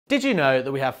Did you know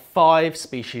that we have 5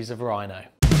 species of rhino?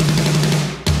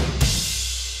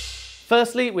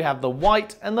 Firstly, we have the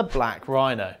white and the black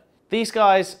rhino. These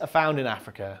guys are found in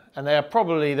Africa, and they are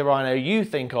probably the rhino you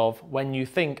think of when you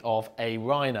think of a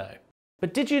rhino.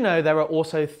 But did you know there are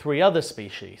also 3 other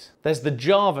species? There's the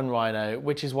Javan rhino,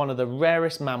 which is one of the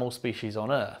rarest mammal species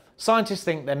on Earth. Scientists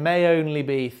think there may only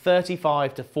be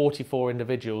 35 to 44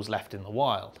 individuals left in the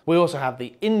wild. We also have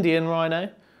the Indian rhino,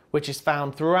 which is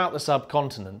found throughout the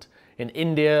subcontinent, in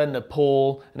India,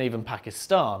 Nepal, and even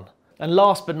Pakistan. And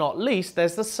last but not least,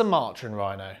 there's the Sumatran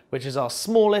rhino, which is our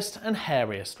smallest and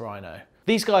hairiest rhino.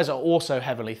 These guys are also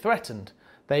heavily threatened.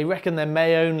 They reckon there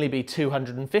may only be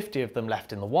 250 of them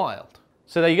left in the wild.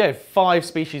 So there you go, 5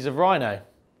 species of rhino.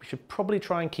 We should probably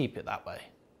try and keep it that way.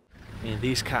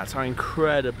 These cats are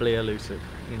incredibly elusive.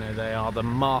 They are the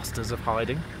masters of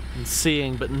hiding and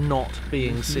seeing but not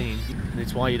being seen. And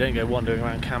it's why you don't go wandering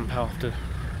around camp after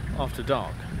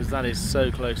dark, because that is so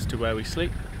close to where we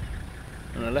sleep.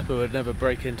 And a leopard would never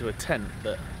break into a tent,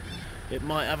 but it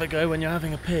might have a go when you're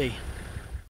having a pee.